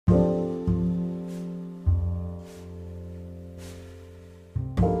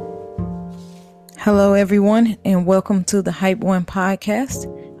Hello, everyone, and welcome to the Hype One podcast.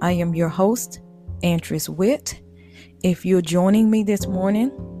 I am your host, Antris Witt. If you're joining me this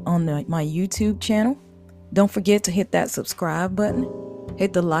morning on my YouTube channel, don't forget to hit that subscribe button,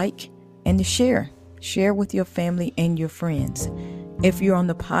 hit the like, and the share. Share with your family and your friends. If you're on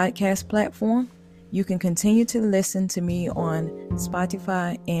the podcast platform, you can continue to listen to me on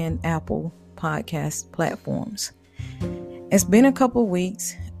Spotify and Apple podcast platforms. It's been a couple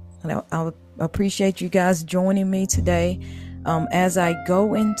weeks. I appreciate you guys joining me today as I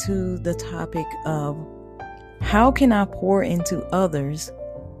go into the topic of how can I pour into others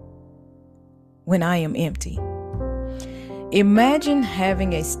when I am empty? Imagine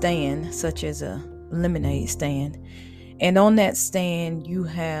having a stand such as a lemonade stand, and on that stand you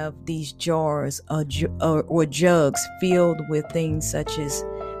have these jars or jugs filled with things such as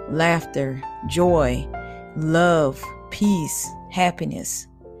laughter, joy, love, peace, happiness.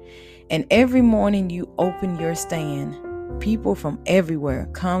 And every morning you open your stand, people from everywhere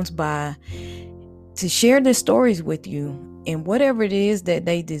comes by to share their stories with you, and whatever it is that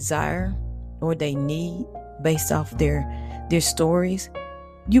they desire or they need based off their stories,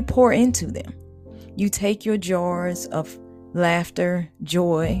 you pour into them. You take your jars of laughter,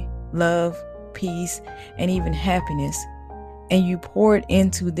 joy, love, peace, and even happiness, and you pour it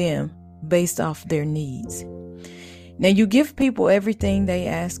into them based off their needs. Now, you give people everything they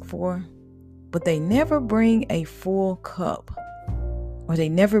ask for, but they never bring a full cup, or they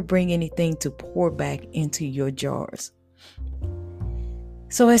never bring anything to pour back into your jars.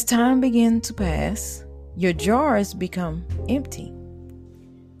 So as time begins to pass, your jars become empty,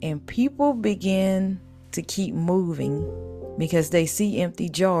 and people begin to keep moving because they see empty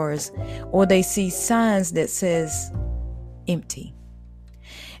jars, or they see signs that says empty.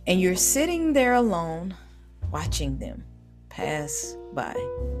 And you're sitting there alone, watching them pass by.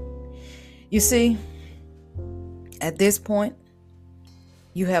 You see, at this point,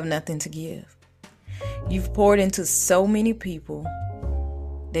 you have nothing to give. You've poured into so many people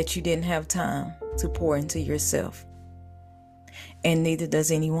that you didn't have time to pour into yourself. And neither does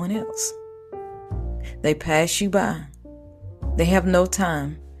anyone else. They pass you by. They have no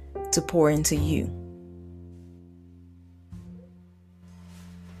time to pour into you.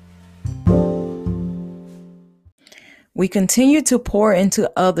 We continue to pour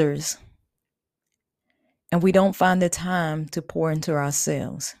into others, and we don't find the time to pour into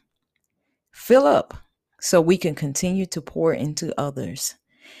ourselves. Fill up so we can continue to pour into others.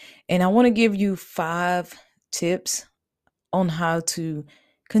 And I want to give you 5 tips on how to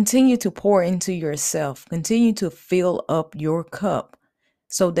continue to pour into yourself, continue to fill up your cup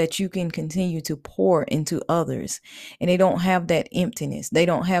so that you can continue to pour into others, and they don't have that emptiness. They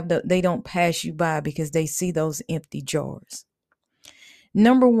don't pass you by because they see those empty jars.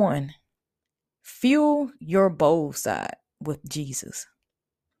 Number 1, fuel your bold side with Jesus.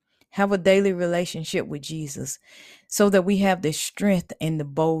 Have a daily relationship with Jesus so that we have the strength and the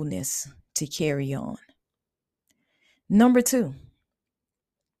boldness to carry on. Number 2,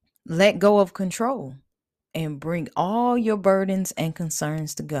 let go of control and bring all your burdens and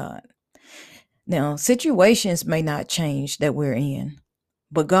concerns to God. Now, situations may not change that we're in,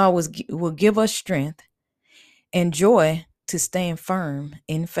 but God will give us strength and joy to stand firm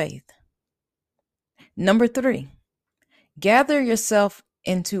in faith. Number 3, gather yourself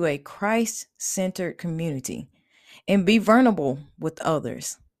into a Christ-centered community and be vulnerable with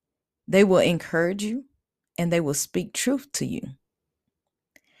others. They will encourage you and they will speak truth to you.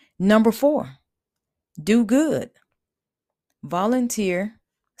 Number 4, do good. Volunteer,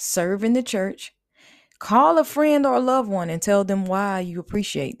 serve in the church, call a friend or a loved one and tell them why you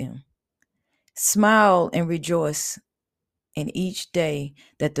appreciate them. Smile and rejoice in each day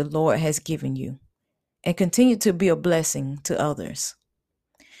that the Lord has given you, and continue to be a blessing to others.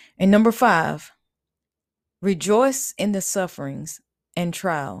 And number 5, rejoice in the sufferings and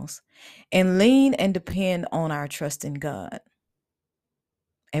trials, and lean and depend on our trust in God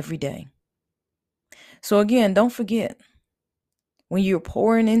every day. So again, don't forget, when you're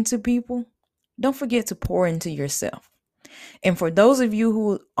pouring into people, don't forget to pour into yourself. And for those of you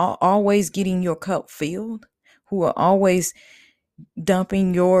who are always getting your cup filled, who are always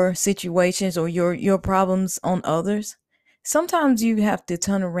dumping your situations or your problems on others, sometimes you have to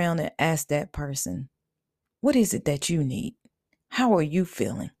turn around and ask that person, what is it that you need? How are you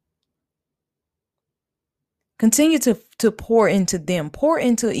feeling? Continue to pour into them. Pour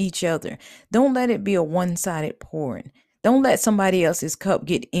into each other. Don't let it be a one-sided pouring. Don't let somebody else's cup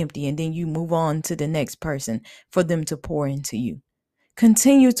get empty and then you move on to the next person for them to pour into you.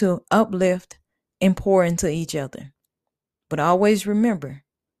 Continue to uplift and pour into each other. But always remember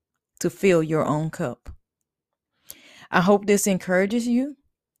to fill your own cup. I hope this encourages you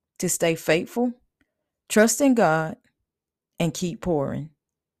to stay faithful, trust in God, and keep pouring.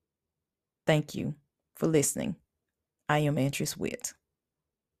 Thank you for listening. I am Andress Witt.